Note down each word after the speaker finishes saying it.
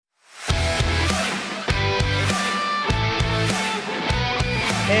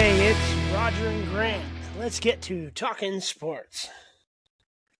Hey, it's Roger and Grant. Let's get to talking sports.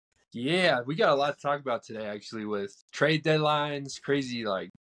 Yeah, we got a lot to talk about today, actually, with trade deadlines, crazy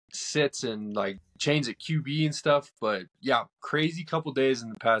sits and change at QB and stuff. But yeah, crazy couple days in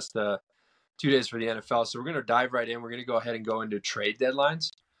the past 2 days for the NFL. So we're gonna dive right in. We're gonna go ahead and go into trade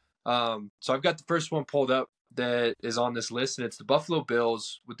deadlines. So I've got the first one pulled up that is on this list, and it's the Buffalo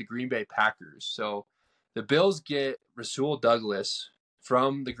Bills with the Green Bay Packers. So the Bills get Rasul Douglas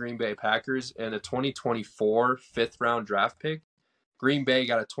from the Green Bay Packers and a 2024 fifth-round draft pick. Green Bay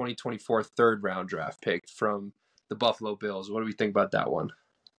got a 2024 third-round draft pick from the Buffalo Bills. What do we think about that one?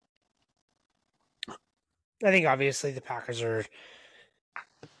 I think obviously the Packers are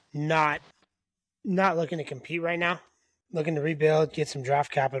not looking to compete right now. Looking to rebuild, get some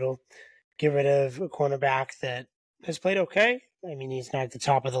draft capital, get rid of a cornerback that has played okay. I mean, he's not at the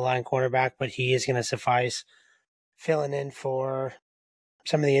top of the line cornerback, but he is going to suffice filling in for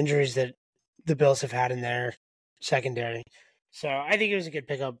some of the injuries that the Bills have had in their secondary. So I think it was a good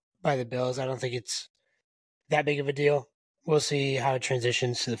pickup by the Bills. I don't think it's that big of a deal. We'll see how it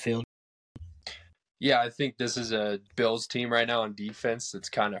transitions to the field. Yeah, I think this is a Bills team right now on defense that's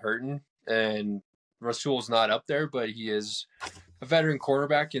kind of hurting, and Rasul's not up there, but he is a veteran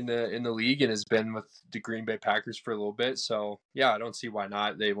quarterback in the league and has been with the Green Bay Packers for a little bit. So yeah, I don't see why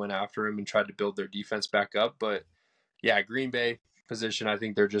not. They went after him and tried to build their defense back up, but yeah, Green Bay position, I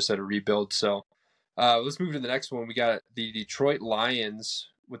think they're just at a rebuild. So let's move to the next one. We got the Detroit Lions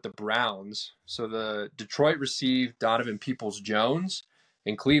with the Browns. So the Detroit received Donovan Peoples-Jones,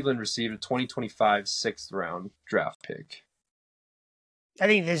 and Cleveland received a 2025 sixth-round draft pick. I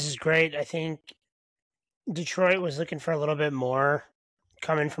think this is great. I think Detroit was looking for a little bit more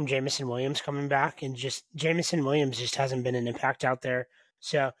coming from Jamison Williams coming back, and just Jamison Williams just hasn't been an impact out there.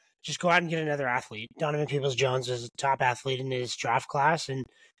 So just go out and get another athlete. Donovan Peoples-Jones is a top athlete in his draft class, and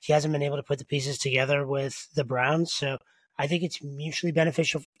he hasn't been able to put the pieces together with the Browns. So I think it's mutually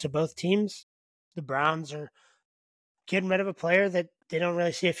beneficial to both teams. The Browns are getting rid of a player that they don't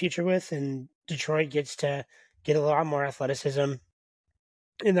really see a future with, and Detroit gets to get a lot more athleticism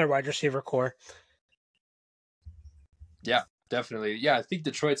in their wide receiver core. Yeah, definitely. Yeah, I think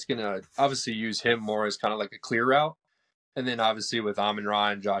Detroit's going to obviously use him more as kind of like a clear route. And then obviously with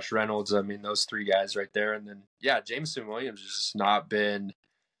Amon-Ra and Josh Reynolds, I mean, those three guys right there. And then, yeah, Jameson Williams has just not been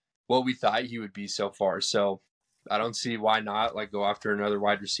what we thought he would be so far. So I don't see why not go after another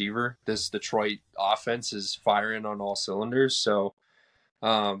wide receiver. This Detroit offense is firing on all cylinders. So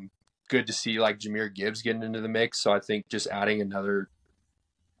good to see Jahmyr Gibbs getting into the mix. So I think just adding another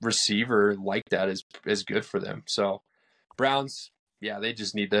receiver like that is good for them. So Browns, yeah, they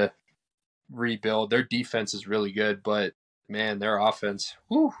just need to rebuild. Their defense is really good, but man, their offense,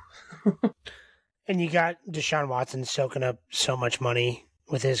 whoo. And you got Deshaun Watson soaking up so much money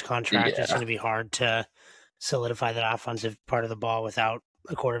with his contract. Yeah. It's going to be hard to solidify that offensive part of the ball without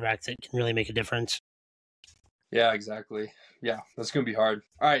a quarterback that can really make a difference. Yeah, exactly. Yeah, that's going to be hard.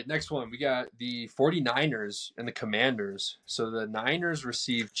 All right, next one. We got the 49ers and the Commanders. So the Niners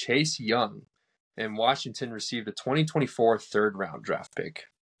received Chase Young, and Washington received a 2024 third-round draft pick.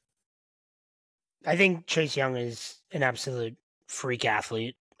 I think Chase Young is an absolute freak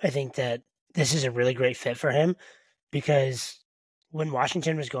athlete. I think that this is a really great fit for him because when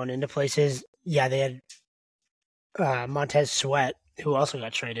Washington was going into places, yeah, they had Montez Sweat, who also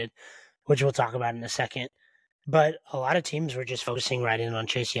got traded, which we'll talk about in a second. But a lot of teams were just focusing right in on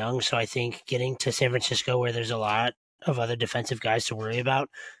Chase Young. So I think getting to San Francisco, where there's a lot of other defensive guys to worry about,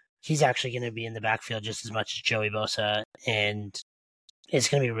 he's actually going to be in the backfield just as much as Joey Bosa. And it's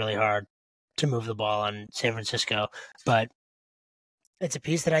going to be really hard to move the ball on San Francisco. But it's a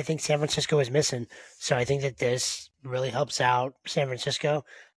piece that I think San Francisco is missing. So I think that this really helps out San Francisco.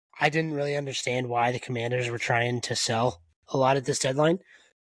 I didn't really understand why the Commanders were trying to sell a lot at this deadline.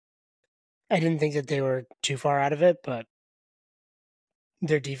 I didn't think that they were too far out of it, but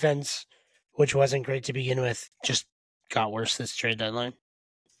their defense, which wasn't great to begin with, just got worse this trade deadline.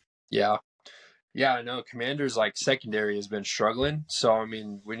 Yeah. Yeah, I know. Commanders' secondary has been struggling. So, I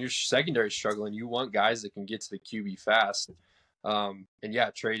mean, when your secondary struggling, you want guys that can get to the QB fast. And yeah,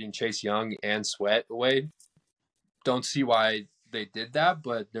 trading Chase Young and Sweat away, don't see why they did that,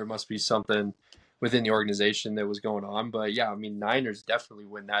 but there must be something within the organization that was going on. But yeah, I mean, Niners definitely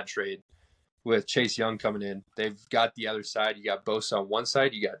win that trade with Chase Young coming in. They've got the other side. You got Bosa on one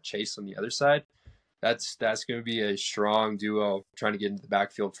side, you got Chase on the other side. That's going to be a strong duo trying to get into the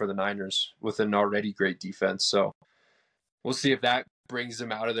backfield for the Niners with an already great defense. So we'll see if that brings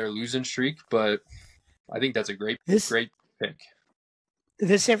them out of their losing streak, but I think that's a great pick.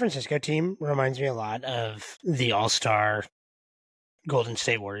 This San Francisco team reminds me a lot of the All-Star Golden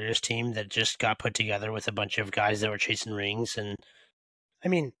State Warriors team that just got put together with a bunch of guys that were chasing rings. And I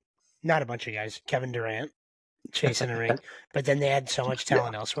mean, not a bunch of guys. Kevin Durant chasing a ring, but then they had so much Yeah,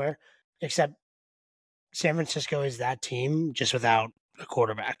 talent elsewhere. Except San Francisco is that team just without a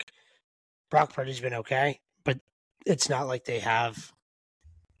quarterback. Brock Purdy's been okay, but it's not like they have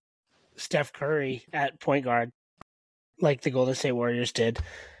Steph Curry at point guard like the Golden State Warriors did.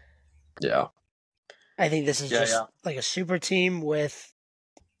 yeah, I think this is yeah, just like a super team with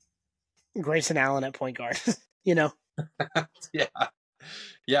Grayson Allen at point guard, you know? yeah, yeah,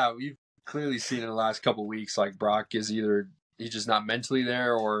 yeah. We've clearly seen in the last couple of weeks, like Brock is either he's just not mentally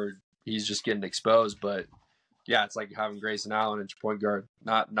there or he's just getting exposed. But yeah, it's like having Grayson Allen at your point guard.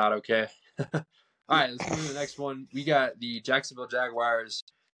 Not okay. All right, let's move to the next one. We got the Jacksonville Jaguars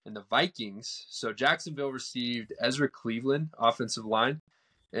and the Vikings. So Jacksonville received Ezra Cleveland, offensive line,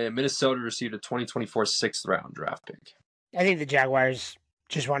 and Minnesota received a 2024 sixth round draft pick. I think the Jaguars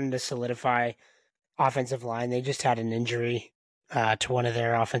just wanted to solidify offensive line. They just had an injury to one of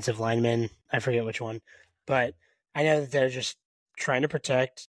their offensive linemen. I forget which one, but I know that they're just trying to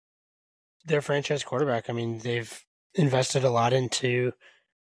protect their franchise quarterback. I mean, they've invested a lot into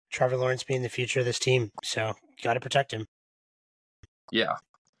Trevor Lawrence being the future of this team, so got to protect him. Yeah,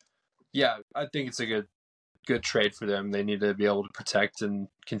 yeah, I think it's a good trade for them. They need to be able to protect and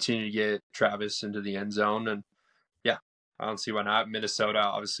continue to get Travis into the end zone. And yeah, I don't see why not. Minnesota,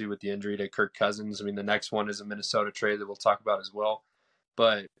 obviously, with the injury to Kirk Cousins. I mean, the next one is a Minnesota trade that we'll talk about as well.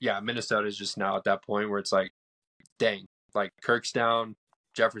 But yeah, Minnesota is just now at that point where it's like, dang, like Kirk's down,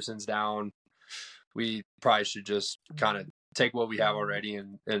 Jefferson's down. We probably should just kind of take what we have already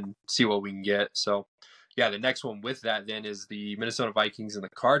and see what we can get. So yeah, the next one with that then is the Minnesota Vikings and the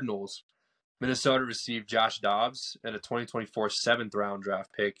Cardinals. Minnesota received Josh Dobbs and a 2024 seventh round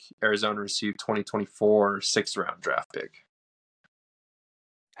draft pick. Arizona received 2024 sixth round draft pick.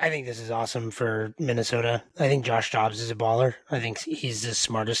 I think this is awesome for Minnesota. I think Josh Dobbs is a baller. I think he's as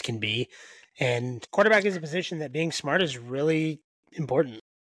smart as can be. And quarterback is a position that being smart is really important.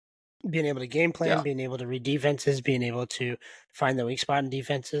 Being able to game plan, Yeah, being able to read defenses, being able to find the weak spot in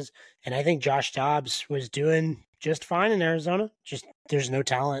defenses. And I think Josh Dobbs was doing just fine in Arizona. Just there's no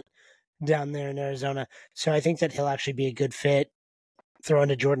talent down there in Arizona. So I think that he'll actually be a good fit. Throw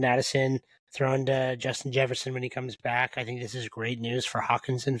into Jordan Addison, throw into Justin Jefferson when he comes back. I think this is great news for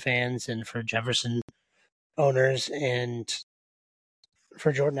Hawkinson fans and for Jefferson owners and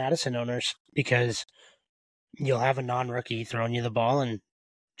for Jordan Addison owners because you'll have a non-rookie throwing you the ball, and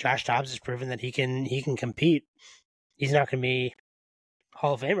Josh Dobbs has proven that he can compete. He's not going to be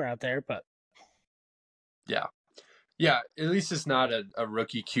Hall of Famer out there, but yeah, yeah. At least it's not a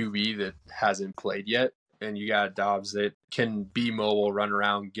rookie QB that hasn't played yet, and you got Dobbs that can be mobile, run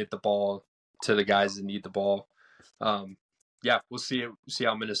around, get the ball to the guys that need the ball. Yeah, we'll see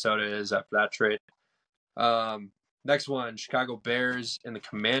how Minnesota is after that trade. Next one, Chicago Bears and the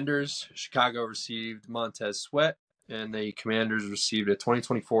Commanders. Chicago received Montez Sweat, and the Commanders received a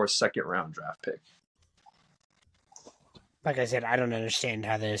 2024 second round draft pick. like I said, I don't understand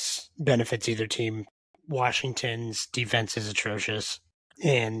how this benefits either team. Washington's defense is atrocious,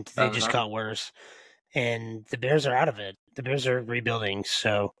 and they just Uh-huh. got worse. And the Bears are out of it. The Bears are rebuilding,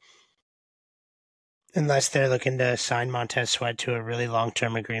 so unless they're looking to sign Montez Sweat to a really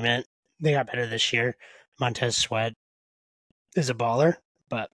long-term agreement, they got better this year. Montez Sweat is a baller,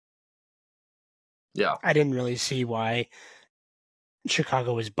 but Yeah, I didn't really see why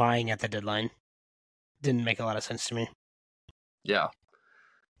Chicago was buying at the deadline. Didn't make a lot of sense to me. yeah.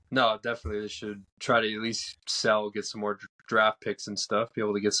 No, definitely they should try to at least sell, get some more draft picks and stuff, be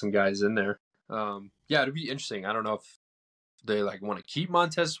able to get some guys in there. Yeah, it'd be interesting. I don't know if they like want to keep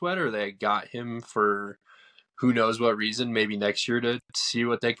Montez Sweat or they got him for who knows what reason, maybe next year to see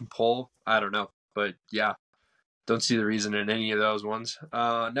what they can pull. I don't know. But yeah, don't see the reason in any of those ones.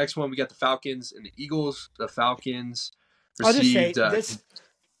 Next one, we got the Falcons and the Eagles. The Falcons I'll just say received. this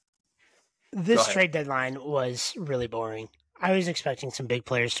Go this ahead. trade deadline was really boring. I was expecting some big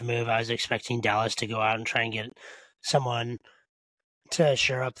players to move. I was expecting Dallas to go out and try and get someone to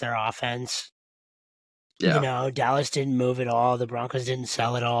shore up their offense. You Yeah. know, Dallas didn't move at all. The Broncos didn't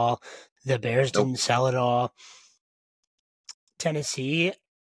sell at all. The Bears Nope. didn't sell at all. Tennessee,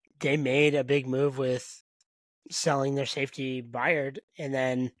 they made a big move with selling their safety Byard, and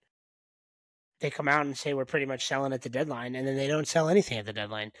then they come out and say we're pretty much selling at the deadline, and then they don't sell anything at the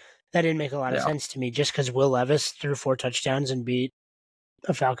deadline. That didn't make a lot of Yeah. sense to me. Just because Will Levis threw 4 touchdowns and beat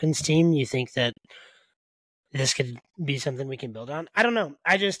a Falcons team, you think that this could be something we can build on? I don't know.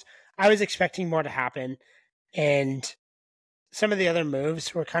 I was expecting more to happen, and some of the other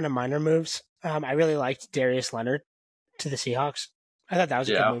moves were kind of minor moves. I really liked Darius Leonard to the Seahawks. I thought that was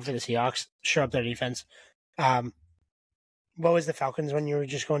a good Yeah. move for the Seahawks. Shore up their defense. Um, what was the Falcons one you were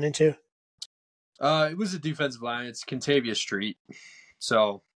just going into? It was a defensive line. It's Contavia Street.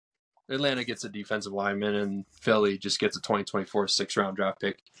 So Atlanta gets a defensive lineman, and Philly just gets a 2024 6th-round draft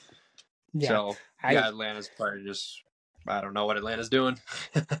pick. Yeah, So, yeah, Atlanta's probably just, I don't know what Atlanta's doing.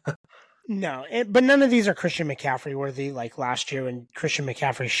 No, but none of these are Christian McCaffrey worthy like last year when Christian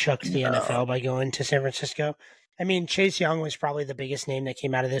McCaffrey shook the NFL by going to San Francisco. I mean, Chase Young was probably the biggest name that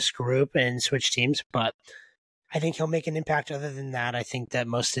came out of this group and switched teams, but I think he'll make an impact. Other than that, I think that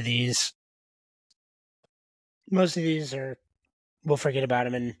most of these are, we'll forget about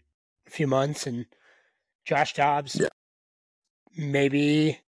him in a few months. And Josh Dobbs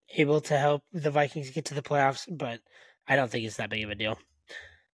maybe able to help the Vikings get to the playoffs, but I don't think it's that big of a deal.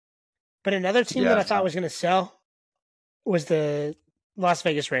 But another team that I thought was going to sell was the Las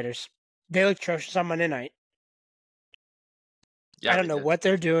Vegas Raiders. They looked atrocious on Monday night. Yeah, I don't know what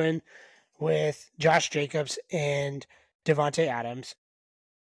they're doing with Josh Jacobs and Devontae Adams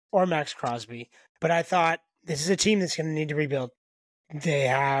or Max Crosby, but I thought this is a team that's going to need to rebuild. They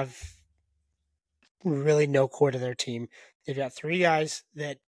have really no core to their team. They've got 3 guys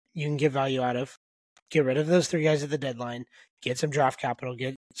that you can get value out of. Get rid of those 3 guys at the deadline. Get some draft capital.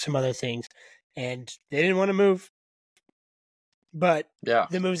 Get some other things. And they didn't want to move. But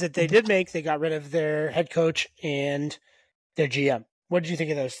the moves that they did make, they got rid of their head coach and their GM. What did you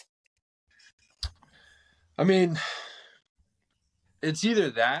think of those? I mean, it's either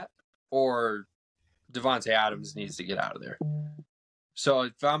that or Devontae Adams needs to get out of there. So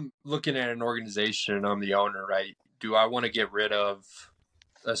if I'm looking at an organization and I'm the owner, right, do I want to get rid of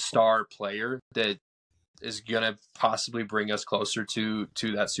a star player that is going to possibly bring us closer to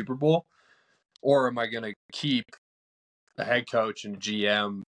that Super Bowl? Or am I going to keep a head coach and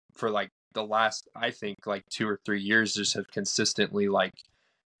GM for like the last, I think, like 2 or 3 years just have consistently like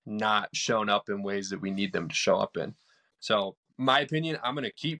not shown up in ways that we need them to show up in? So my opinion, I'm going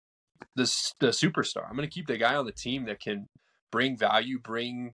to keep the superstar. I'm going to keep the guy on the team that can bring value,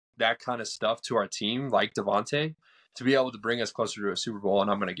 bring that kind of stuff to our team, like Devontae, to be able to bring us closer to a Super Bowl. And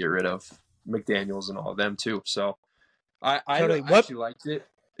I'm going to get rid of McDaniels and all of them too. So I actually liked it.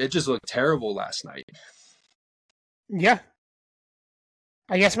 It just looked terrible last night. Yeah.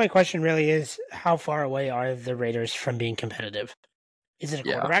 I guess my question really is, how far away are the Raiders from being competitive? Is it a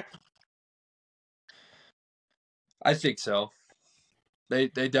quarterback? I think so. They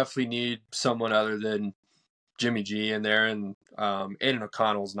definitely need someone other than Jimmy G in there, and Aiden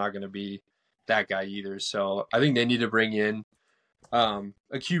O'Connell's not going to be that guy either. So I think they need to bring in a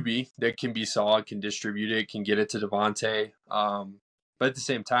QB that can be solid, can distribute it, can get it to Devontae. But at the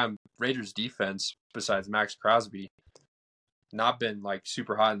same time, Raiders defense, besides Max Crosby, not been like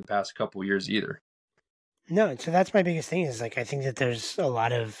super hot in the past couple of years either. No, so that's my biggest thing is like I think that there's a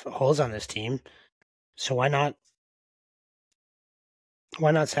lot of holes on this team. So why not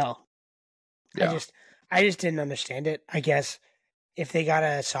sell? Yeah. I just didn't understand it. I guess if they got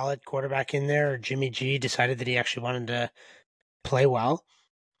a solid quarterback in there, or Jimmy G decided that he actually wanted to play well,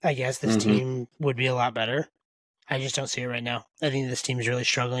 I guess this team would be a lot better. I just don't see it right now. I think this team is really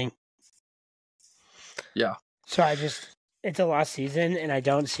struggling. Yeah. So it's a lost season, and I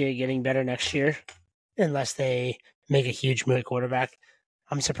don't see it getting better next year unless they make a huge move at quarterback.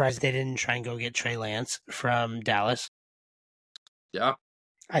 I'm surprised they didn't try and go get Trey Lance from Dallas. Yeah.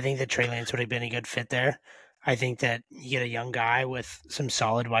 I think that Trey Lance would have been a good fit there. I think that you get a young guy with some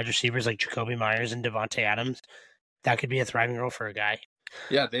solid wide receivers like Jacoby Myers and Devontae Adams. That could be a thriving role for a guy.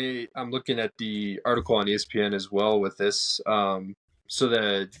 Yeah, I'm looking at the article on ESPN as well with this. So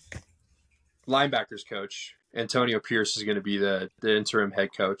the linebackers coach, Antonio Pierce, is going to be the interim head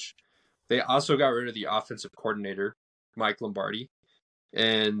coach. They also got rid of the offensive coordinator, Mike Lombardi,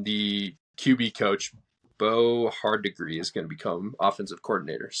 and the QB coach, Bo Harddegree, is going to become offensive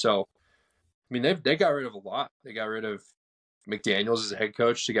coordinator. So, I mean, they got rid of a lot. They got rid of McDaniels as a head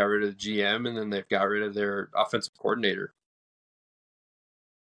coach. They got rid of the GM, and then they've got rid of their offensive coordinator.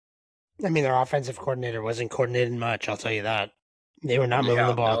 I mean, their offensive coordinator wasn't coordinating much, I'll tell you that. They were not moving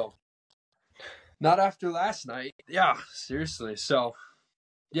the ball. No. Not after last night. Yeah, seriously. So,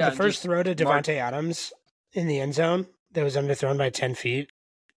 yeah. The first throw to Devontae Adams in the end zone that was underthrown by 10 feet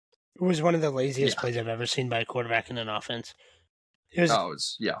was one of the laziest plays I've ever seen by a quarterback in an offense. It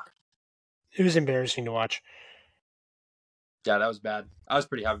was embarrassing to watch. Yeah, that was bad. I was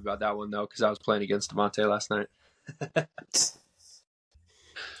pretty happy about that one, though, because I was playing against Devontae last night.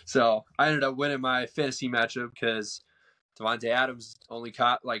 So I ended up winning my fantasy matchup because Devontae Adams only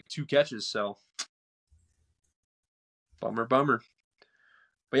caught like 2 catches. So bummer.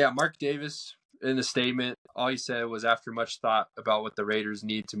 But yeah, Mark Davis, in the statement, all he said was, after much thought about what the Raiders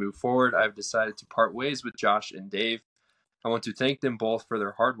need to move forward, I've decided to part ways with Josh and Dave. I want to thank them both for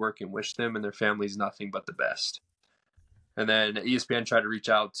their hard work and wish them and their families nothing but the best. And then ESPN tried to reach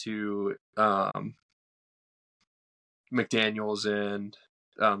out to McDaniels and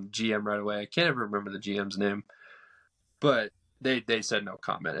GM right away. I can't ever remember the GM's name, but they said no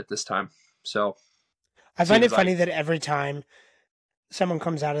comment at this time. So I find it funny that every time someone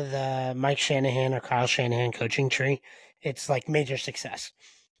comes out of the Mike Shanahan or Kyle Shanahan coaching tree, it's like major success.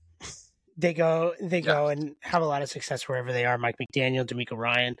 They go and have a lot of success wherever they are. Mike McDaniel, D'Amico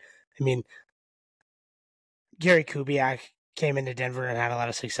Ryan. I mean, Gary Kubiak came into Denver and had a lot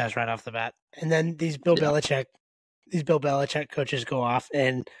of success right off the bat. And then these Bill Belichick coaches go off,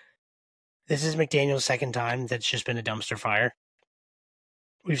 and this is McDaniel's second time that's just been a dumpster fire.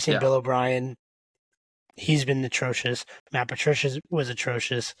 We've seen Bill O'Brien. He's been atrocious. Matt Patricia was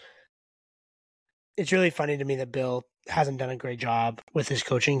atrocious. It's really funny to me that Bill hasn't done a great job with his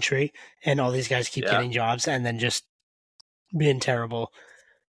coaching tree, and all these guys keep getting jobs and then just being terrible.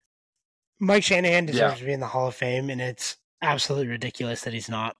 Mike Shanahan deserves to be in the Hall of Fame, and it's absolutely ridiculous that he's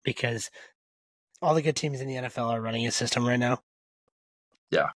not, because all the good teams in the NFL are running his system right now.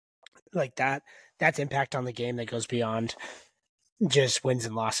 Yeah. Like that's impact on the game that goes beyond just wins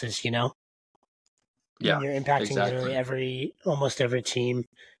and losses, you know? Yeah. And you're impacting literally almost every team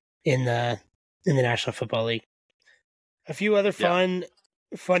in the National Football League. A few other fun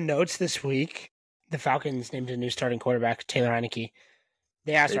notes this week. The Falcons named a new starting quarterback, Taylor Heineke.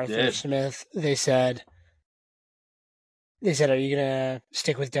 They asked Arthur Smith, they said, are you going to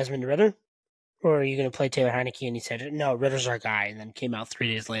stick with Desmond Ridder, or are you going to play Taylor Heineke? And he said, no, Ritter's our guy. And then came out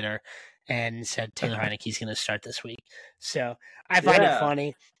 3 days later and said Taylor Heineke's going to start this week. So I find it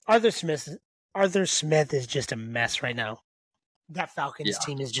funny. Arthur Smith is just a mess right now. That Falcons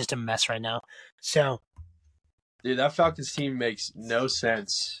team is just a mess right now. So, dude, that Falcons team makes no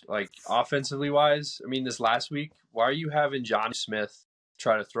sense, like offensively wise. I mean, this last week, why are you having John Smith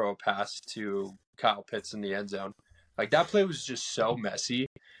try to throw a pass to Kyle Pitts in the end zone? Like, that play was just so messy.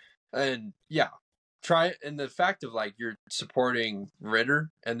 And try it. And the fact of, like, you're supporting Ridder,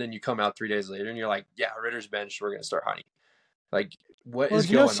 and then you come out 3 days later and you're like, Ritter's benched, we're going to start Heineke. Like, what is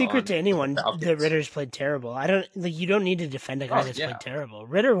going on? It's no secret to anyone that Ritter's played terrible. You don't need to defend a guy that's played terrible.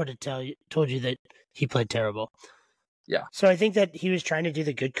 Ridder would have told you that he played terrible. Yeah. So I think that he was trying to do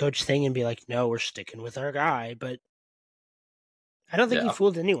the good coach thing and be like, no, we're sticking with our guy. But I don't think he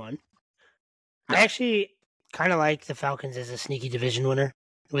fooled anyone. No. I actually kind of like the Falcons as a sneaky division winner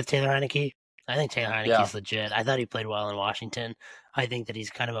with Taylor Heineke. I think Taylor Heineke's legit. I thought he played well in Washington. I think that he's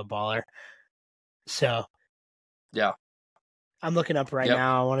kind of a baller. So, I'm looking up right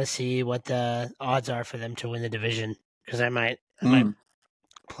now. I want to see what the odds are for them to win the division, because I might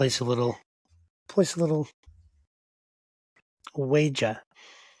place a little wager.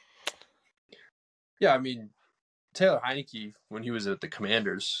 Yeah, I mean, Taylor Heineke, when he was at the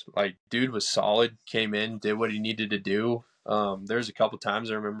Commanders, like, dude was solid, came in, did what he needed to do. There's a couple times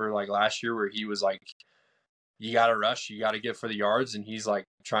I remember, like last year, where he was like, you got to rush, you got to get for the yards, and he's like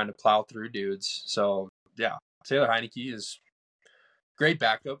trying to plow through dudes. So, Taylor Heineke is great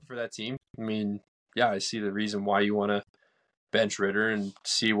backup for that team. I mean, I see the reason why you want to bench Ridder and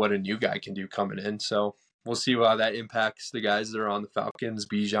see what a new guy can do coming in. So we'll see how that impacts the guys that are on the Falcons,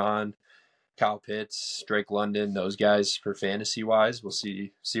 Bijan, Kyle Pitts, Drake London, those guys for fantasy wise. We'll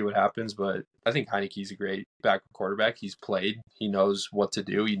see what happens. But I think Heineke's a great backup quarterback. He's played. He knows what to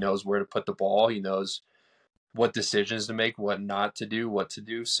do. He knows where to put the ball. He knows what decisions to make, what not to do, what to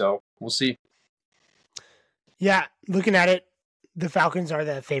do. So we'll see. Yeah, looking at it, the Falcons are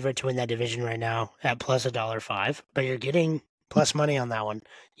the favorite to win that division right now at plus $1.05, but you're getting plus money on that one.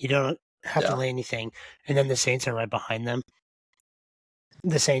 You don't have to lay anything. And then the Saints are right behind them.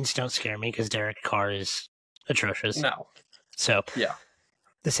 The Saints don't scare me because Derek Carr is atrocious. No. So,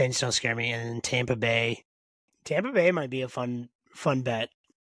 the Saints don't scare me. And then Tampa Bay might be a fun bet.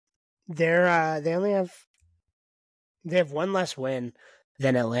 They have one less win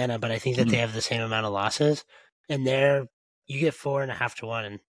than Atlanta, but I think that they have the same amount of losses. And you get 4.5 to 1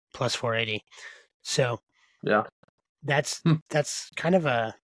 and plus 480. So that's kind of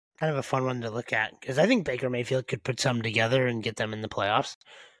a fun one to look at, because I think Baker Mayfield could put something together and get them in the playoffs,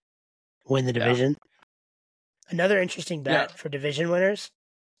 win the division. Another interesting bet for division winners,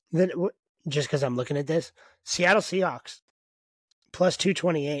 just because I'm looking at this, Seattle Seahawks plus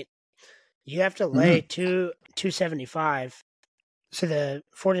 228. You have to lay 275. So the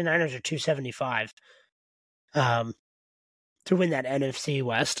 49ers are 275 to win that NFC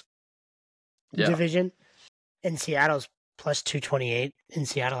West division. And Seattle's plus 228. And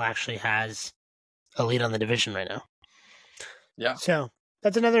Seattle actually has a lead on the division right now. Yeah, So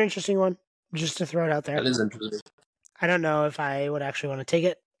that's another interesting one, just to throw it out there. that is interesting. I don't know if I would actually want to take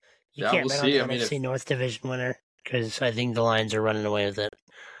it. You Yeah, can't we'll bet on the see. I mean, NFC North division winner because I think the Lions are running away with it.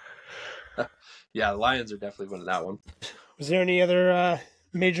 yeah, the Lions are definitely winning that one. Was there any other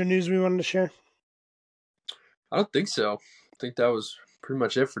major news we wanted to share? I don't think so. I think that was pretty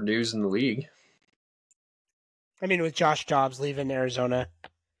much it for news in the league. I mean, with Josh Dobbs leaving Arizona,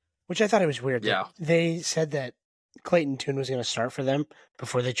 which I thought it was weird that Yeah, they said that Clayton Tune was going to start for them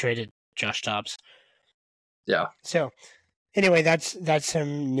before they traded Josh Dobbs. yeah, So anyway, that's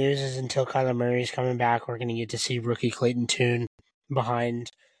some news. Is until Kyler Murray's coming back, we're going to get to see rookie Clayton Tune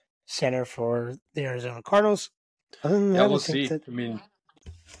behind center for the Arizona Cardinals. Other than yeah. that, I We'll think see. that I mean,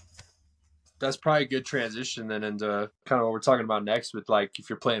 that's probably a good transition then into kind of what we're talking about next with like if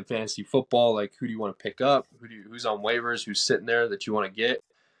you're playing fantasy football, like who do you want to pick up? Who's on waivers? Who's sitting there that you want to get?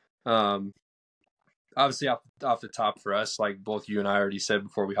 Um, Obviously off the top for us, like both you and I already said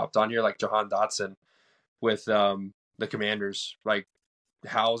before we hopped on here, like Jahan Dotson with the Commanders, like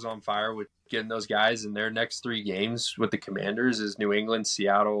Howell's on fire with getting those guys in their next 3 games with the Commanders is New England,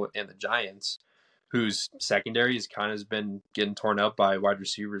 Seattle, and the Giants, whose secondary has kind of been getting torn up by wide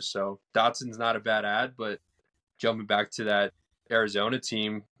receivers. So Dotson's not a bad ad, but jumping back to that Arizona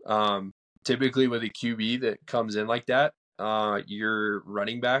team, typically with a QB that comes in like that, your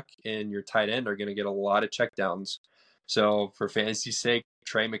running back and your tight end are going to get a lot of checkdowns. So for fantasy's sake,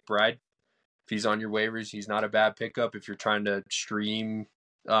 Trey McBride, if he's on your waivers, he's not a bad pickup. If you're trying to stream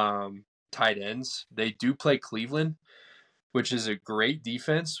tight ends, they do play Cleveland, which is a great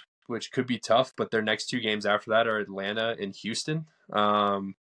defense, which could be tough. But their next 2 games after that are Atlanta and Houston,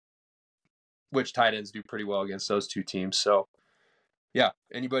 which tight ends do pretty well against those 2 teams. So yeah,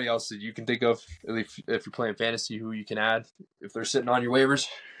 anybody else that you can think of, if you're playing fantasy, who you can add if they're sitting on your waivers?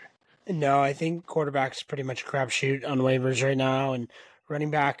 no, I think quarterback's pretty much a crapshoot on waivers right now, and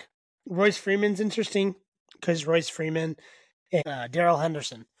running back Royce Freeman's interesting because Royce Freeman and Darrell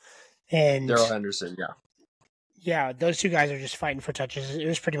Henderson, and Darrell Henderson, yeah. yeah, those 2 guys are just fighting for touches. It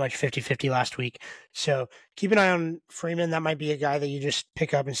was pretty much 50-50 last week. So keep an eye on Freeman. That might be a guy that you just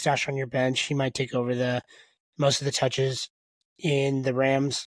pick up and stash on your bench. He might take over the most of the touches in the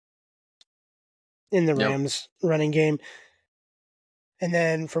Rams Yep. running game. And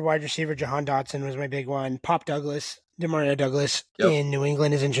then for wide receiver, Jahan Dotson was my big one. Pop Douglas, Demario Douglas Yep. in New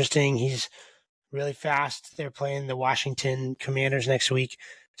England is interesting. He's really fast. They're playing the Washington Commanders next week.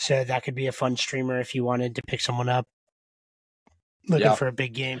 So that could be a fun streamer if you wanted to pick someone up looking for a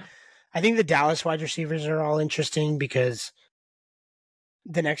big game. I think the Dallas wide receivers are all interesting because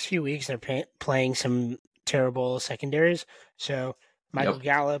the next few weeks they're playing some terrible secondaries. So Michael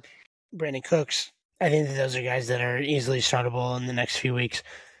Gallup, Brandon Cooks, I think that those are guys that are easily startable in the next few weeks.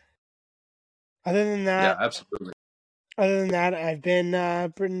 Other than that, Yeah, absolutely. I've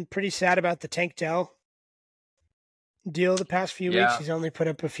been pretty sad about the Tank Dell deal the past few weeks. He's only put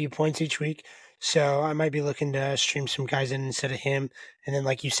up a few points each week. So I might be looking to stream some guys in instead of him. And then,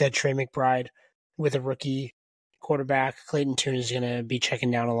 like you said, Trey McBride with a rookie quarterback. Clayton Tune is going to be checking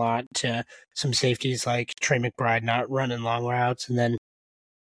down a lot to some safeties like Trey McBride not running long routes. And then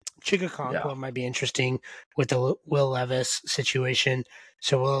Chigakonkwo might be interesting with the Will Levis situation.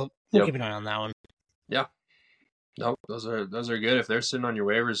 So we'll keep an eye on that one. Yeah. No, those are good. If they're sitting on your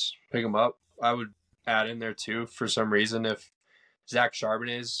waivers, pick them up. I would add in there too, for some reason, if Zach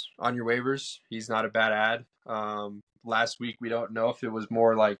Charbonnet is on your waivers, he's not a bad ad. Last week, we don't know if it was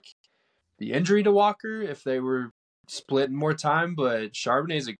more like the injury to Walker, if they were splitting more time, but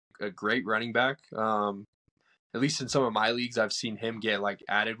Charbonnet is a great running back. At least in some of my leagues, I've seen him get like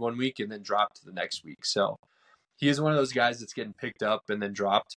added one week and then dropped the next week. So he is one of those guys that's getting picked up and then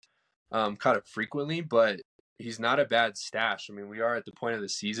dropped kind of frequently, but he's not a bad stash. I mean, we are at the point of the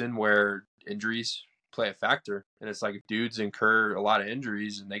season where injuries play a factor, and it's like if dudes incur a lot of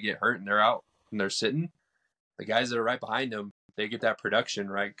injuries and they get hurt and they're out and they're sitting, the guys that are right behind them, they get that production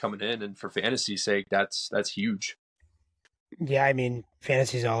right coming in, and for fantasy's sake, that's huge. Yeah, I mean,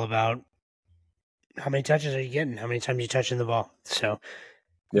 fantasy is all about how many touches are you getting, how many times you're touching the ball. So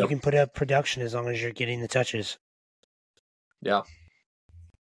you can put up production as long as you're getting the touches. Yeah.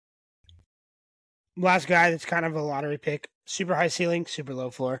 Last guy that's kind of a lottery pick, super high ceiling, super low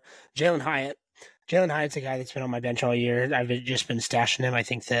floor, Jalen Hyatt. Jalen Hyatt's a guy that's been on my bench all year. I've just been stashing him. I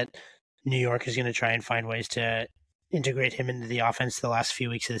think that New York is going to try and find ways to integrate him into the offense the last few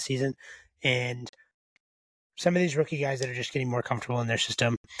weeks of the season. And some of these rookie guys that are just getting more comfortable in their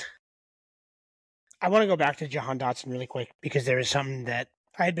system. I want to go back to Jahan Dotson really quick because there is something that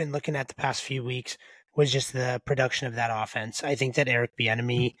I had been looking at the past few weeks was just the production of that offense. I think that Eric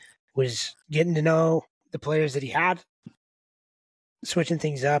Bieniemy was getting to know the players that he had, switching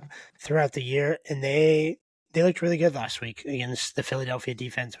things up throughout the year, and they looked really good last week against the Philadelphia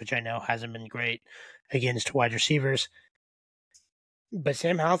defense, which I know hasn't been great against wide receivers. But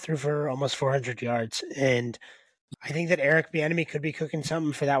Sam Howell threw for almost 400 yards, and I think that Eric Bieniemy could be cooking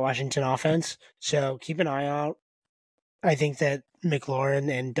something for that Washington offense. So keep an eye out. I think that McLaurin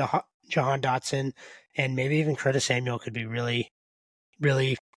and Jahan Dotson and maybe even Curtis Samuel could be really,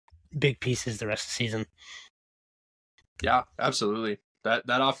 really big pieces the rest of the season. Yeah, absolutely. That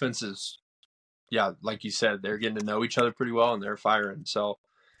offense is, yeah, like you said, they're getting to know each other pretty well and they're firing. So,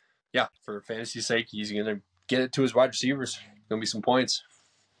 yeah, for fantasy's sake, he's going to get it to his wide receivers. Going to be some points.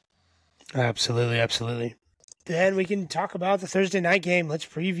 Absolutely, absolutely. Then we can talk about the Thursday night game. Let's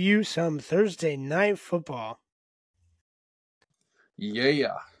preview some Thursday night football.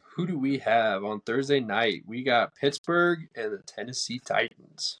 Yeah. Who do we have on Thursday night? We got Pittsburgh and the Tennessee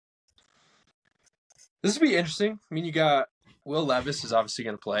Titans. This will be interesting. I mean, you got Will Levis is obviously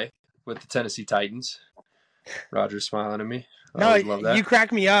going to play with the Tennessee Titans. Roger's smiling at me. No, love that. You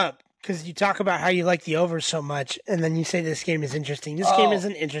crack me up because you talk about how you like the over so much, and then you say this game is interesting. This game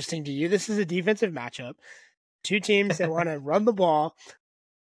isn't interesting to you. This is a defensive matchup. Two teams that want to run the ball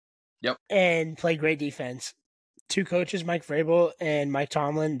and play great defense. Two coaches, Mike Vrabel and Mike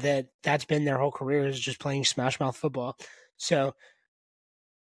Tomlin, that's been their whole career is just playing smash mouth football. So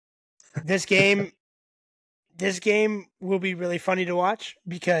this game will be really funny to watch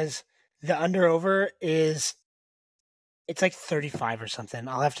because the under over is it's like 35 or something.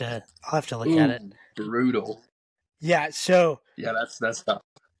 I'll have to look at it. Brutal. Yeah, so yeah, that's tough.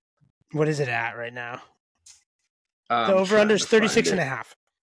 What is it at right now? The over under is 36.5.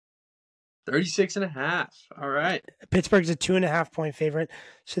 36.5. All right. Pittsburgh's a 2.5 point favorite,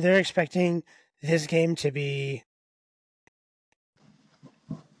 so they're expecting this game to be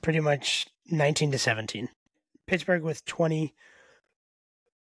pretty much 19-17. Pittsburgh with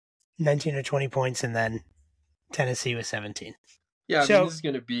 19 or 20 points, and then Tennessee with 17. Yeah, I mean, this is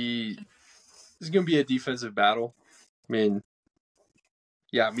going to be a defensive battle. I mean,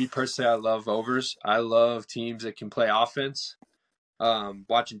 yeah, me personally, I love overs. I love teams that can play offense.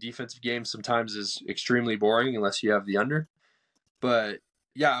 Watching defensive games sometimes is extremely boring unless you have the under. But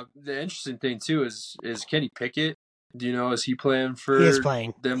yeah, the interesting thing too is Kenny Pickett. Do you know, is he playing for he is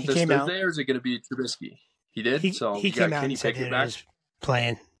playing. them he this came Thursday, out. or is it going to be Trubisky? He did. He came out Kenny and said Pickett he back. was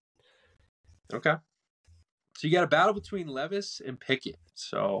playing. Okay. So you got a battle between Levis and Pickett.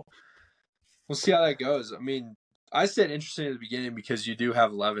 So we'll see how that goes. I mean, I said interesting at the beginning because you do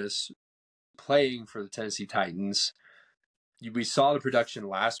have Levis playing for the Tennessee Titans. We saw the production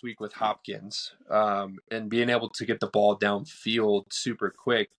last week with Hopkins and being able to get the ball downfield super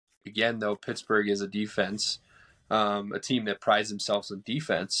quick. Again, though, Pittsburgh is a defense, a team that prides themselves on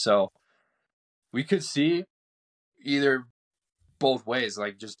defense. So we could see either both ways,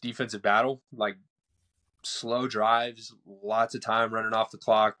 like just defensive battle, like slow drives, lots of time running off the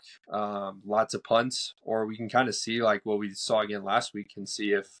clock, lots of punts, or we can kind of see like what we saw again last week and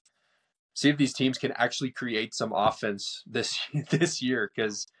see if these teams can actually create some offense this year.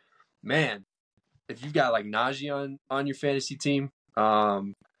 Because, man, if you've got like Najee on your fantasy team,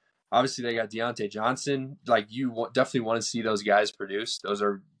 obviously they got Deontay Johnson. Like you definitely want to see those guys produce. Those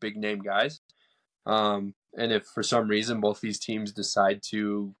are big name guys. And if for some reason both these teams decide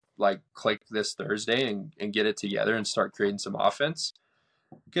to like click this Thursday and get it together and start creating some offense,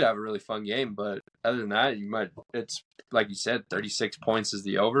 you could have a really fun game. But other than that, it's like you said, 36 points is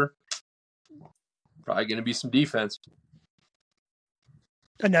the over. Probably going to be some defense.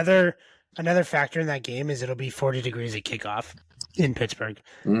 Another factor in that game is it'll be 40 degrees at kickoff in Pittsburgh.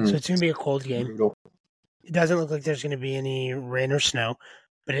 So it's going to be a cold game. Brutal. It doesn't look like there's going to be any rain or snow,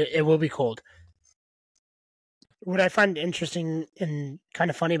 but it will be cold. What I find interesting and kind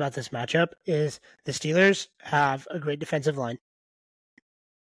of funny about this matchup is the Steelers have a great defensive line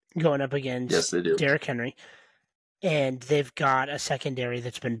going up against Derrick Henry, and they've got a secondary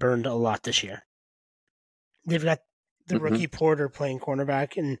that's been burned a lot this year. They've got the rookie Porter playing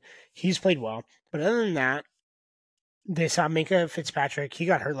cornerback, and he's played well. But other than that, they saw Minka Fitzpatrick. He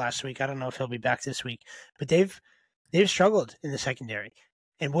got hurt last week. I don't know if he'll be back this week. But they've struggled in the secondary.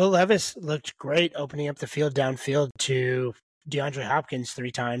 And Will Levis looked great opening up the field downfield to DeAndre Hopkins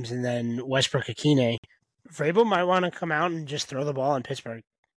 3 times and then Westbrook Akine. Vrabel might want to come out and just throw the ball in Pittsburgh.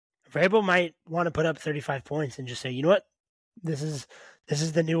 Vrabel might want to put up 35 points and just say, you know what? This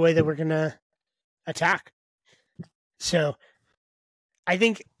is the new way that we're going to attack. So I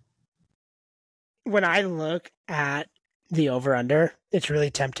think when I look at the over-under, it's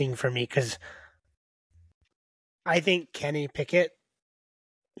really tempting for me because I think Kenny Pickett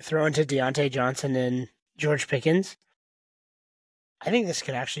throwing to Deontay Johnson and George Pickens. I think this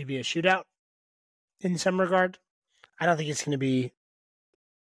could actually be a shootout in some regard. I don't think it's going to be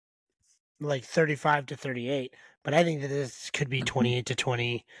like 35-38, but I think that this could be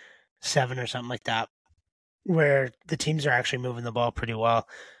 28-27 or something like that, where the teams are actually moving the ball pretty well.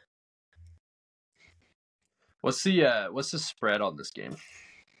 What's the spread on this game?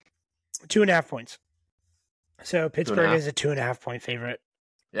 2.5 points. So Pittsburgh is a 2.5 point favorite.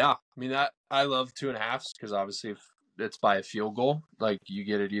 Yeah, I mean I love 2.5s because obviously if it's by a field goal, like you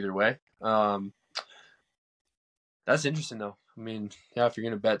get it either way. That's interesting though. I mean, yeah, if you're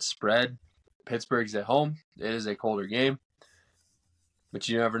gonna bet spread, Pittsburgh's at home. It is a colder game, but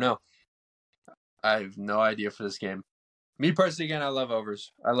you never know. I have no idea for this game. Me personally, again, I love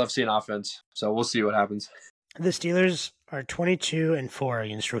overs. I love seeing offense, so we'll see what happens. The Steelers are 22-4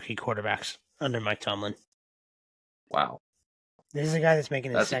 against rookie quarterbacks under Mike Tomlin. Wow. This is a guy that's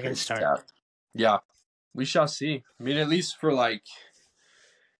making his second start. Stat. Yeah, we shall see. I mean, at least for like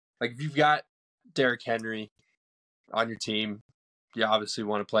if you've got Derrick Henry on your team, you obviously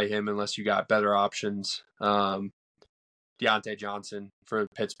want to play him unless you got better options. Deontay Johnson for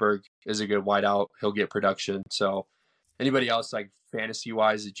Pittsburgh is a good wideout. He'll get production. So anybody else like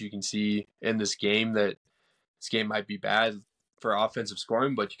fantasy-wise that you can see in this game that this game might be bad for offensive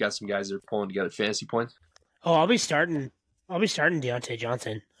scoring, but you got some guys that are pulling together fantasy points? Oh, I'll be starting Deontay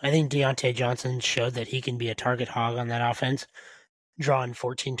Johnson. I think Deontay Johnson showed that he can be a target hog on that offense, drawing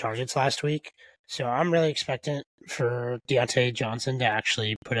 14 targets last week. So I'm really expectant for Deontay Johnson to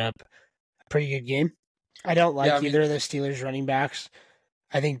actually put up a pretty good game. I don't like either of the Steelers running backs.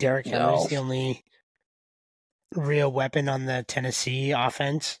 I think Derrick Henry is the only real weapon on the Tennessee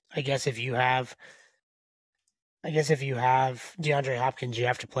offense. I guess if you have DeAndre Hopkins, you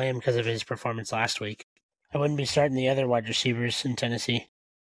have to play him because of his performance last week. I wouldn't be starting the other wide receivers in Tennessee.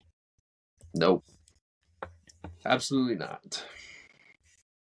 Nope. Absolutely not.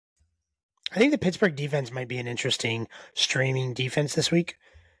 I think the Pittsburgh defense might be an interesting streaming defense this week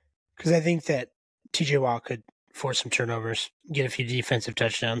because I think that TJ Watt could force some turnovers, get a few defensive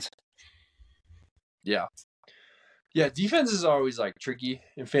touchdowns. Yeah. Yeah, defense is always like tricky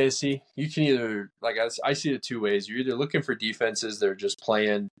in fantasy. You can either, like I see it two ways. You're either looking for defenses that are just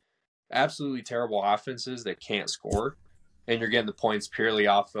playing absolutely terrible offenses that can't score, and you're getting the points purely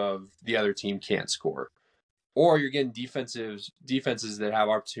off of the other team can't score. Or you're getting defenses that have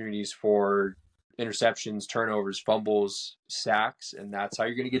opportunities for interceptions, turnovers, fumbles, sacks, and that's how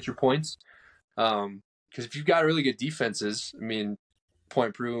you're going to get your points. Because if you've got really good defenses, I mean,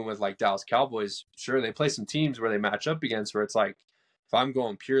 point proven with like Dallas Cowboys, sure, they play some teams where they match up against where it's like, if I'm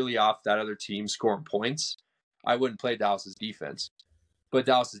going purely off that other team scoring points, I wouldn't play Dallas's defense. But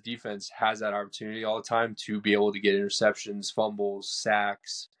Dallas's defense has that opportunity all the time to be able to get interceptions, fumbles,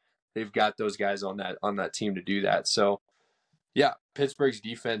 sacks. They've got those guys on that team to do that. So, yeah, Pittsburgh's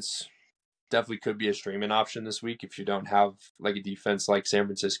defense definitely could be a streaming option this week if you don't have like a defense like San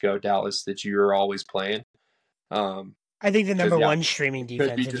Francisco, Dallas that you're always playing. I think the number one streaming defense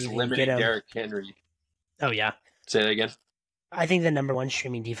could be just limiting Derrick Henry. Oh yeah. Say that again. I think the number one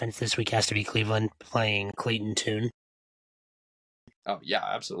streaming defense this week has to be Cleveland playing Clayton Tune. Oh yeah,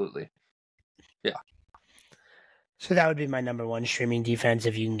 absolutely. Yeah. So that would be my number one streaming defense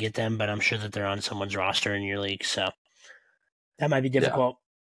if you can get them, but I'm sure that they're on someone's roster in your league, so that might be difficult.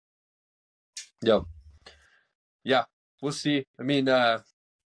 Yep. Yeah, we'll see. I mean,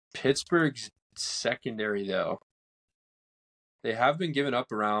 Pittsburgh's secondary, though, they have been giving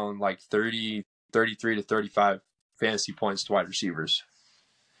up around like 30, 33 to 35 fantasy points to wide receivers.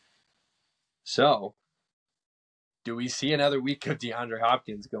 So, do we see another week of DeAndre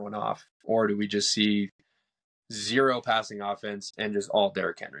Hopkins going off, or do we just see zero passing offense and just all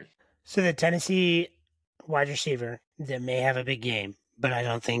Derrick Henry? So the Tennessee wide receiver that may have a big game, but I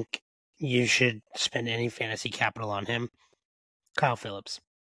don't think you should spend any fantasy capital on him, Kyle Phillips.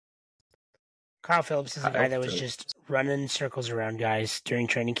 Kyle Phillips is a guy that was just running circles around guys during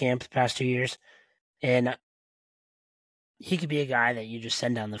training camp the past 2 years, and he could be a guy that you just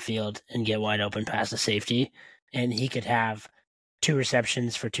send down the field and get wide open past the safety, and he could have 2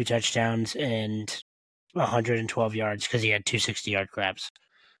 receptions for 2 touchdowns and 112 yards because he had 2 60-yard grabs.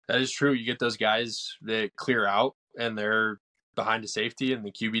 That is true. You get those guys that clear out and they're behind a safety and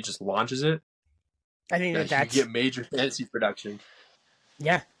the QB just launches it. I think that's... You get major fantasy production.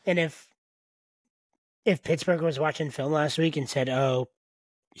 Yeah, and if Pittsburgh was watching film last week and said, oh,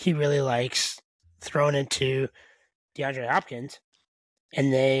 he really likes throwing it to DeAndre Hopkins,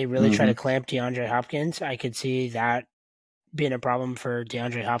 and they really try to clamp DeAndre Hopkins, I could see that being a problem for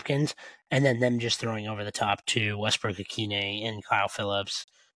DeAndre Hopkins, and then them just throwing over the top to Westbrook-Akine and Kyle Phillips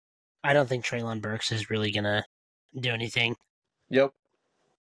I don't think Traylon Burks is really going to do anything. Yep.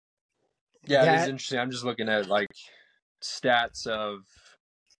 Yeah, it is That interesting. I'm just looking at like stats of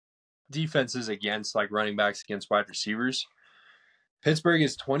defenses against like running backs against wide receivers. Pittsburgh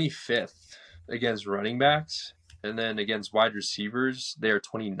is 25th against running backs, and then against wide receivers, they are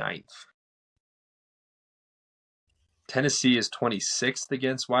 29th. Tennessee is 26th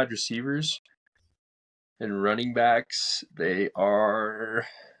against wide receivers, and running backs, they are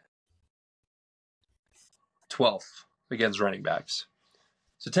 12th against running backs.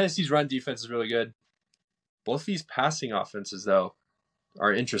 So Tennessee's run defense is really good. Both these passing offenses, though,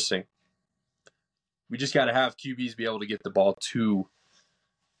 are interesting. We just got to have QBs be able to get the ball to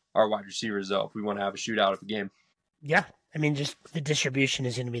our wide receivers, though, if we want to have a shootout of a game. Yeah. I mean, just the distribution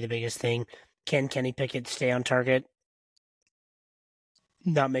is going to be the biggest thing. Can Kenny Pickett stay on target?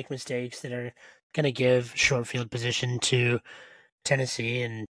 Not make mistakes that are going to give short field position to Tennessee,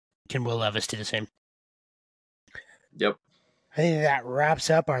 and can Will Levis do the same? Yep. I think that wraps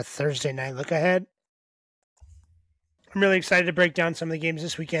up our Thursday night look ahead. I'm really excited to break down some of the games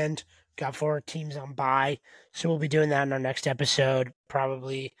this weekend. Got 4 teams on bye, so we'll be doing that in our next episode,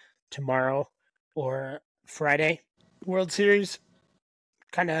 probably tomorrow or Friday. World Series,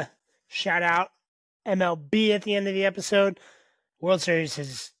 kind of shout out MLB at the end of the episode. World Series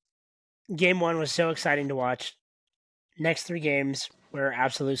is game 1 was so exciting to watch. Next 3 games were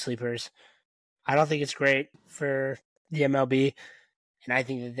absolute sleepers. I don't think it's great for the MLB, and I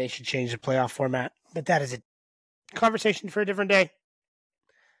think that they should change the playoff format. But that is a conversation for a different day.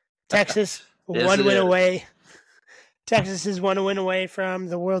 Texas, one win away. Texas is 1 win away from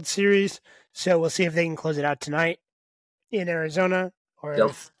the World Series, so we'll see if they can close it out tonight in Arizona, or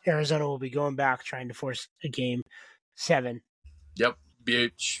if Arizona will be going back trying to force a game 7. Yep, be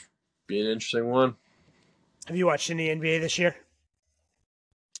an interesting one. Have you watched any NBA this year?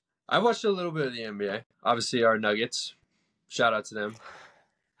 I watched a little bit of the NBA. Obviously, our Nuggets. Shout out to them.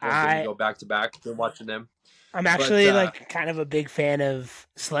 I go back to back. Been watching them. I'm actually kind of a big fan of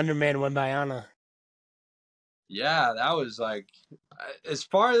Slenderman Wembanyama. Yeah, that was like, as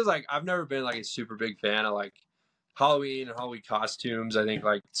far as like, I've never been like a super big fan of like Halloween and Halloween costumes. I think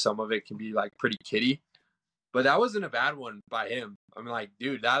like some of it can be like pretty kiddie, but that wasn't a bad one by him. I'm like,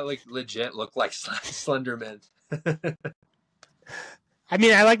 dude, that like legit looked like Slenderman. I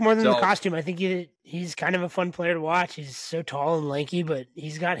mean, I like more than the costume. I think he's kind of a fun player to watch. He's so tall and lanky, but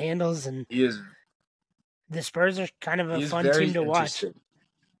he's got handles, and he is. The Spurs are kind of a fun team to watch.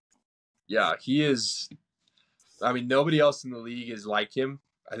 Yeah, he is. I mean, nobody else in the league is like him.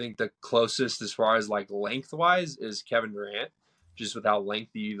 I think the closest as far as like lengthwise is Kevin Durant, just with how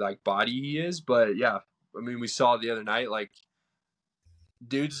lengthy like body he is. But yeah, I mean, we saw the other night, like,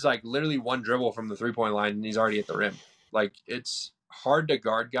 dude's like literally one dribble from the 3-point line and he's already at the rim. Like, it's hard to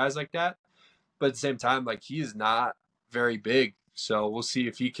guard guys like that. But at the same time, like, he is not very big. So we'll see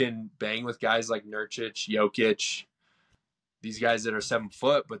if he can bang with guys like Nurkic, Jokic, these guys that are 7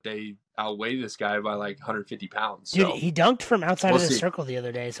 foot, but they outweigh this guy by like 150 pounds. Dude, he dunked from outside of the circle the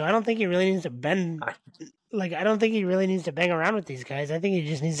other day, so I don't think he really needs to bend. I don't think he really needs to bang around with these guys. I think he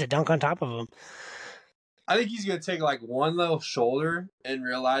just needs to dunk on top of them. I think he's going to take like one little shoulder and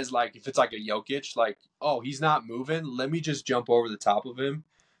realize, like, if it's like a Jokic, like, oh, he's not moving, let me just jump over the top of him.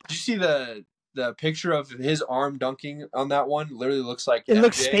 Did you see the picture of his arm dunking on that one? Literally looks like it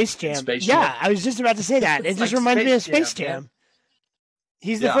looks Space Jam. Yeah, I was just about to say that. It just reminds me of Space Jam.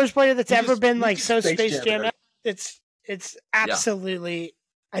 He's the first player that's ever been like so Space Jam. It's absolutely.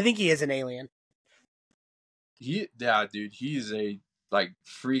 I think he is an alien. Dude, he's a like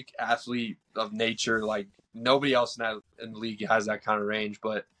freak athlete of nature. Like nobody else in the league has that kind of range.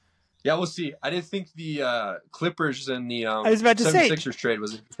 But yeah, we'll see. I didn't think the Clippers and the I was about to 76ers trade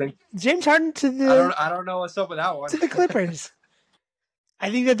was interesting. James Harden to the. I don't know what's up with that one. To the Clippers.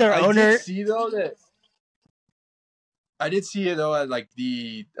 I think that their owner. I did see it though at like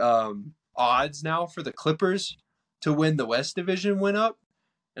the odds now for the Clippers to win the West Division went up,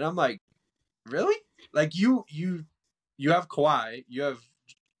 and I'm like, really? Like you have Kawhi, you have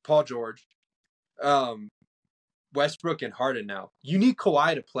Paul George, Westbrook, and Harden now. You need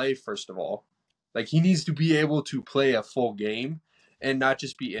Kawhi to play first of all. Like he needs to be able to play a full game and not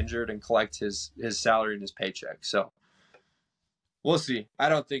just be injured and collect his salary and his paycheck. So we'll see. I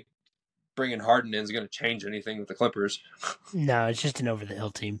don't think bringing Harden in is going to change anything with the Clippers. No, it's just an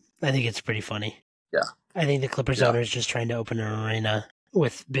over-the-hill team. I think it's pretty funny. Yeah. I think the Clippers owner is just trying to open an arena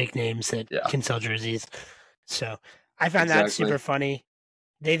with big names that can sell jerseys. So I found that super funny.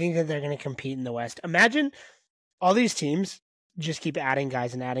 They think that they're going to compete in the West. Imagine all these teams just keep adding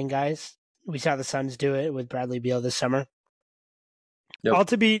guys and adding guys. We saw the Suns do it with Bradley Beal this summer. Yep. All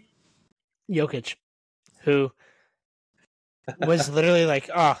to beat Jokic, who was literally like,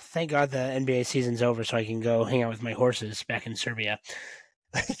 "Oh, thank God the NBA season's over, so I can go hang out with my horses back in Serbia."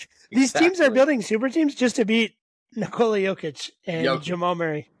 Like, these teams are Exactly. building super teams just to beat Nikola Jokic and Jokic. Jamal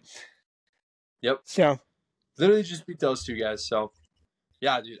Murray. Yep. So Literally just beat those two guys. So,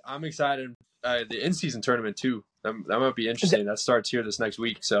 yeah, dude, I'm excited. The in-season tournament, too. That might be interesting. That starts here this next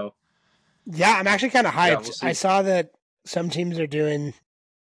week. So, yeah, I'm actually kind of yeah, hyped. we'll I see. saw that some teams are doing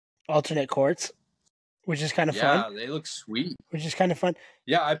alternate courts, which is kind of fun. Yeah, they look sweet. Which is kind of fun.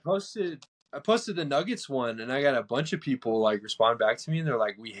 Yeah, I posted the Nuggets one, and I got a bunch of people like respond back to me, and they're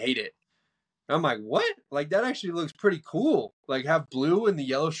like, "We hate it." And I'm like, "What? Like that actually looks pretty cool. Like have blue and the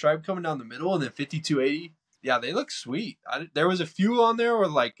yellow stripe coming down the middle, and then 5280. Yeah, they look sweet. There was a few on there where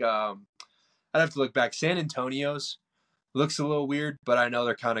like I'd have to look back. San Antonio's looks a little weird, but I know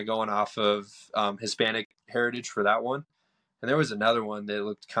they're kind of going off of Hispanic heritage for that one. And there was another one that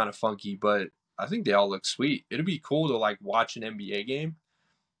looked kind of funky, but I think they all look sweet. It'd be cool to like watch an NBA game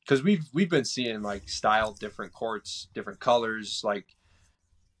because we've been seeing like style different courts, different colors, like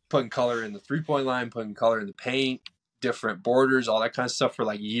putting color in the 3-point line, putting color in the paint, different borders, all that kind of stuff for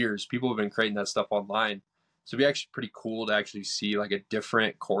like years. People have been creating that stuff online. So it'd be actually pretty cool to actually see like a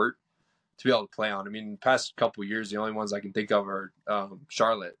different court to be able to play on. I mean, the past couple of years, the only ones I can think of are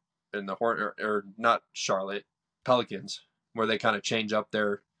Charlotte and the or not Charlotte, Pelicans, where they kind of change up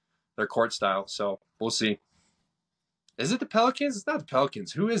their court style. So we'll see. Is it the Pelicans? It's not the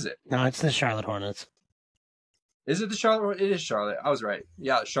Pelicans. Who is it? No, it's the Charlotte Hornets. Is it the Charlotte? It is Charlotte. I was right.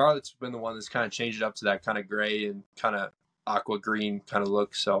 Yeah, Charlotte's been the one that's kind of changed it up to that kind of gray and kind of aqua green kind of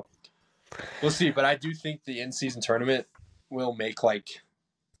look. So we'll see. But I do think the in-season tournament will make like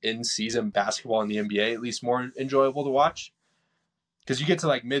in-season basketball in the NBA at least more enjoyable to watch. Because you get to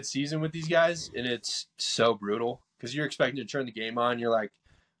like mid-season with these guys, and it's so brutal. Because you're expecting to turn the game on. You're like,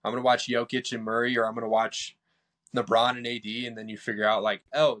 I'm going to watch Jokic and Murray, or I'm going to watch LeBron and AD, and then you figure out like,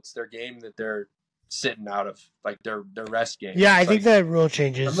 oh, it's their game that they're sitting out of, like their rest game. Yeah, I It's think like, the rule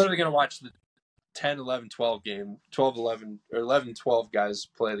changes. I'm literally going to watch the 10, 11, 12 game, 12, 11, or 11, 12 guys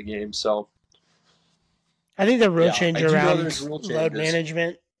play the game. So I think the rule yeah, change I do know around there's rule load changes.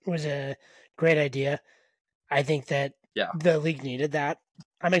 management was a great idea. I think that Yeah. the league needed that.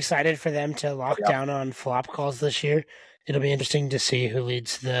 I'm excited for them to lock down on flop calls this year. It'll be interesting to see who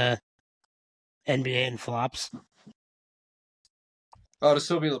leads the NBA in flops. Oh, it'll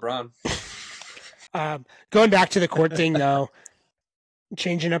still be LeBron. Going back to the court thing, though,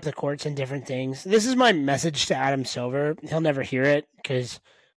 changing up the courts and different things. This is my message to Adam Silver. He'll never hear it because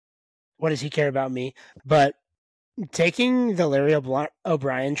what does he care about me? But taking the Larry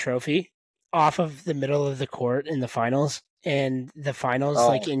O'Brien trophy off of the middle of the court in the finals and the finals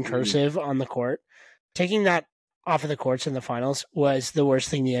like in cursive on the court, taking that off of the courts in the finals was the worst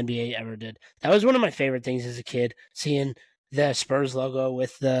thing the NBA ever did. That was one of my favorite things as a kid, seeing the Spurs logo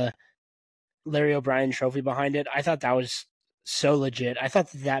with the Larry O'Brien trophy behind it. I thought that was so legit. I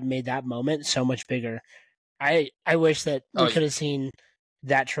thought that made that moment so much bigger. I wish that we could have seen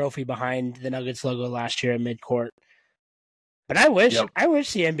that trophy behind the Nuggets logo last year at midcourt. But I wish the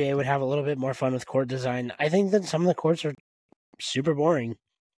NBA would have a little bit more fun with court design. I think that some of the courts are super boring.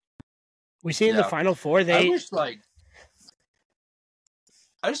 We see in the Final Four I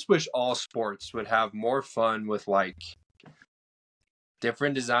just wish all sports would have more fun with like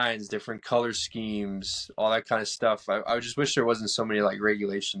different designs, different color schemes, all that kind of stuff. I just wish there wasn't so many like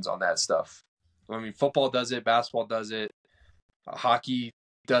regulations on that stuff. I mean, football does it, basketball does it, hockey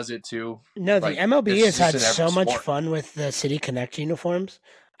does it too. No, the MLB has had so much fun with the City Connect uniforms.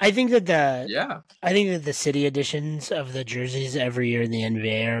 I think that the city editions of the jerseys every year in the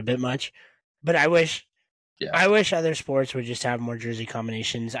NBA are a bit much. But I wish other sports would just have more jersey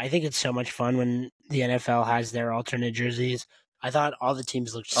combinations. I think it's so much fun when the NFL has their alternate jerseys. I thought all the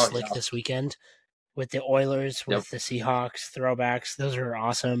teams looked slick this weekend with the Oilers, with the Seahawks throwbacks. Those are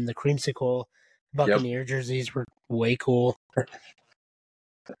awesome. The creamsicle Buccaneer jerseys were way cool.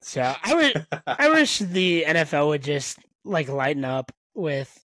 So I wish the NFL would just like lighten up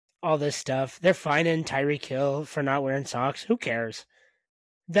with all this stuff. They're fining Tyreek Hill for not wearing socks. Who cares?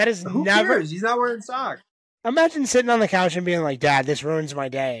 That is Who cares? He's not wearing socks. Imagine sitting on the couch and being like, "Dad, this ruins my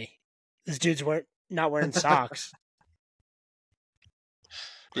day. This dude's not wearing socks."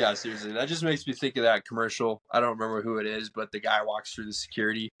 Yeah, seriously. That just makes me think of that commercial. I don't remember who it is, but the guy walks through the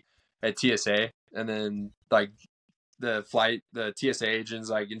security at TSA, and then like the TSA agent's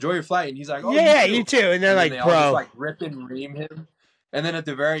like, "Enjoy your flight," and he's like, "Oh, yeah, you too." And they're like, they "Bro," all just like rip and ream him. And then at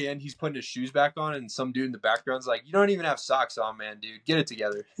the very end, he's putting his shoes back on, and some dude in the background's like, "You don't even have socks on, man, dude. Get it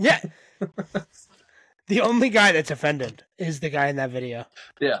together." Yeah. The only guy that's offended is the guy in that video.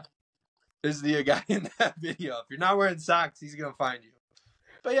 Yeah. is the guy in that video. If you're not wearing socks, he's gonna find you.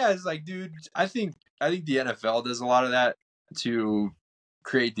 But yeah, it's like, dude, I think the NFL does a lot of that to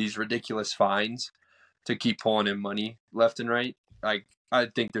create these ridiculous fines to keep pulling in money left and right. Like, I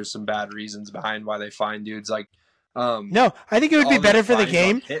think there's some bad reasons behind why they fine dudes. Like, no, I think it would be all their better for the fines on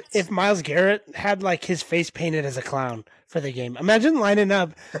game hits. if Myles Garrett had like his face painted as a clown for the game. Imagine lining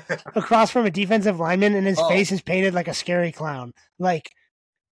up across from a defensive lineman and his face is painted like a scary clown. Like,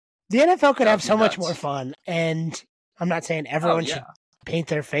 the NFL could have so much more fun. And I'm not saying everyone should paint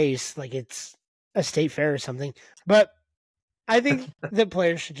their face like it's a state fair or something, but I think the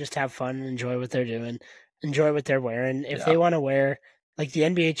players should just have fun and enjoy what they're doing, enjoy what they're wearing. If they want to wear, like the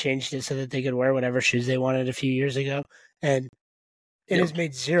NBA changed it so that they could wear whatever shoes they wanted a few years ago, and it has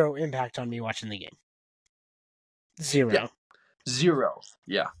made zero impact on me watching the game. Zero. Yeah. Zero.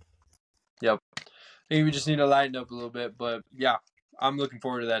 Yeah. Yep. I think we just need to lighten up a little bit, but yeah, I'm looking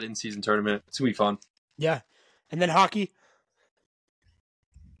forward to that in-season tournament. It's going to be fun. Yeah. And then hockey.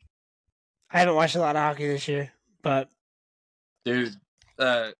 I haven't watched a lot of hockey this year, but... Dude,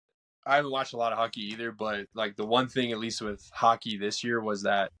 I haven't watched a lot of hockey either, but like the one thing, at least with hockey this year, was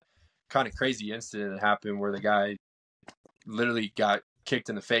that kind of crazy incident that happened where the guy literally got kicked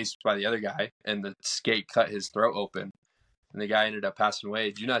in the face by the other guy and the skate cut his throat open and the guy ended up passing away.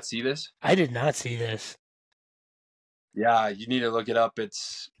 Did you not see this? I did not see this. Yeah, you need to look it up.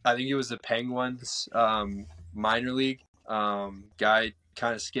 I think it was the Penguins minor league guy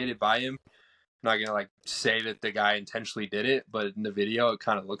kind of skated by him. I'm not gonna like say that the guy intentionally did it, but in the video it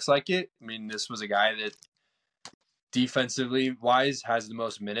kind of looks like it. I mean, this was a guy that defensively wise has the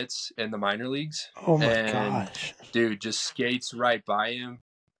most minutes in the minor leagues. Oh my gosh. Dude just skates right by him.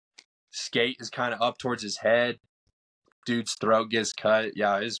 Skate is kind of up towards his head. Dude's throat gets cut.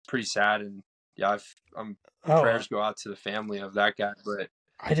 Yeah, it's pretty sad, and yeah, prayers go out to the family of that guy. But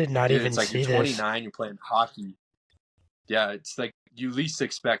I did not even it's like see you're 29, this. you're playing hockey. Yeah, it's like you least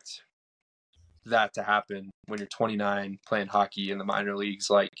expect that to happen when you're 29 playing hockey in the minor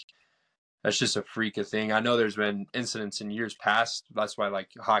leagues. Like, that's just a freak of thing. I know there's been incidents in years past. That's why like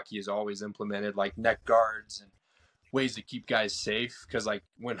hockey is always implemented like neck guards and ways to keep guys safe. Because like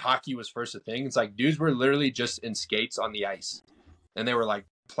when hockey was first a thing, it's like dudes were literally just in skates on the ice, and they were like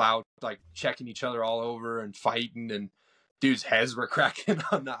plowed, like checking each other all over and fighting, and dudes' heads were cracking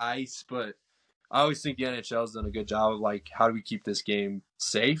on the ice. But I always think the NHL's done a good job of like, how do we keep this game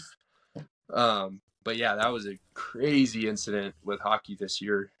safe? But yeah, that was a crazy incident with hockey this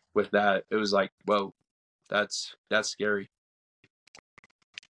year. With that, it was like, whoa, that's scary.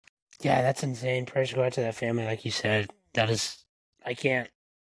 Yeah, that's insane. Prayers go out to that family, like you said. That is, I can't.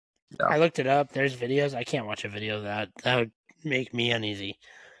 Yeah. I looked it up. There's videos. I can't watch a video of that. That would make me uneasy.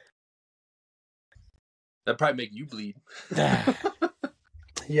 That'd probably make you bleed.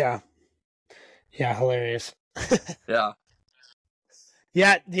 Yeah. Yeah, hilarious. Yeah.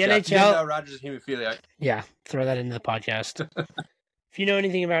 Yeah, the NHL. Rogers hemophilia. Yeah, throw that into the podcast. If you know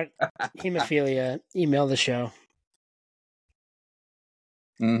anything about hemophilia, email the show.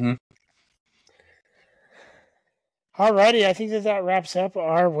 Mm-hmm. Alrighty, I think that wraps up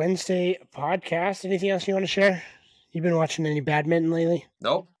our Wednesday podcast. Anything else you want to share? You've been watching any badminton lately?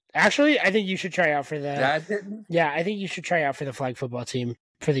 Nope. Actually, I think you should try out for the... Badminton? Yeah, I think you should try out for the flag football team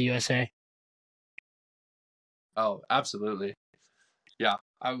for the USA. Oh, absolutely. Yeah,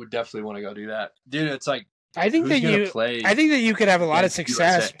 I would definitely want to go do that. Dude, it's like, I think that you could have a lot of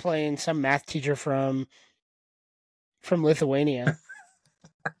success USA? Playing some math teacher from Lithuania.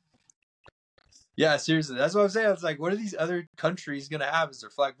 Yeah, seriously, that's what I'm saying. It's like, what are these other countries gonna have as their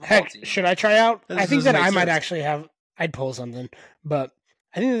flag football team? Should I try out? I think that I might actually have. I'd pull something, but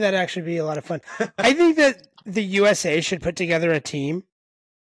I think that'd actually be a lot of fun. I think that the USA should put together a team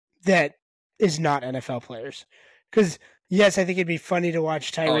that is not NFL players, because yes, I think it'd be funny to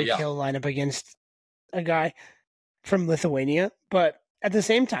watch Tyreek Hill line up against a guy from Lithuania, but at the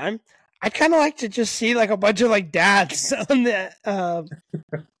same time, I'd kind of like to just see like a bunch of like dads on the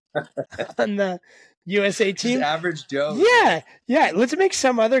USA team. Just average Joe. Yeah. Let's make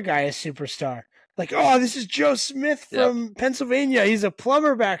some other guy a superstar. Like, oh, this is Joe Smith from Pennsylvania. He's a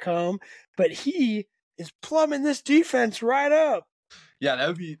plumber back home, but he is plumbing this defense right up.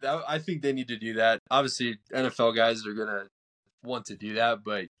 Yeah, I think they need to do that. Obviously, NFL guys are gonna want to do that,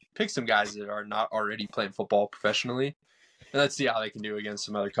 but pick some guys that are not already playing football professionally, and let's see how they can do against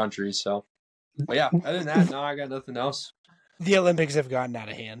some other countries. So, but yeah, other than that, no, I got nothing else. The Olympics have gotten out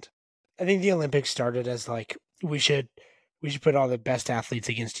of hand. I think the Olympics started as like we should put all the best athletes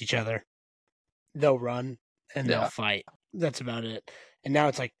against each other. They'll run and they'll fight. That's about it. And now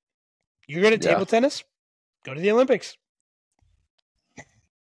it's like, you're good at table tennis? Go to the Olympics.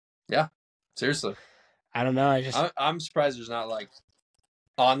 Yeah. Seriously. I don't know. I'm surprised there's not like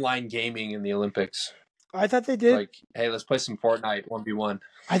online gaming in the Olympics. I thought they did. Like, hey, let's play some Fortnite 1v1.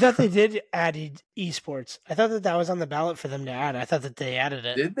 I thought they did add esports. I thought that was on the ballot for them to add. I thought that they added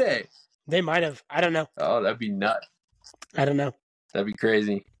it. Did they? They might have. I don't know. Oh, that'd be nuts. I don't know. That'd be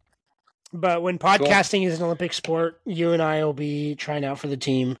crazy. But when podcasting is an Olympic sport, you and I will be trying out for the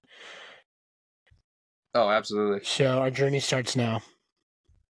team. Oh, absolutely. So our journey starts now.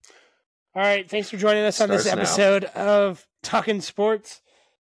 All right. Thanks for joining us on this episode of Talking Sports.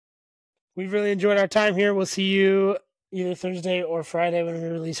 We've really enjoyed our time here. We'll see you either Thursday or Friday when we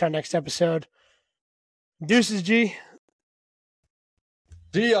release our next episode. Deuces, G.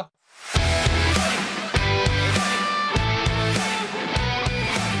 See ya.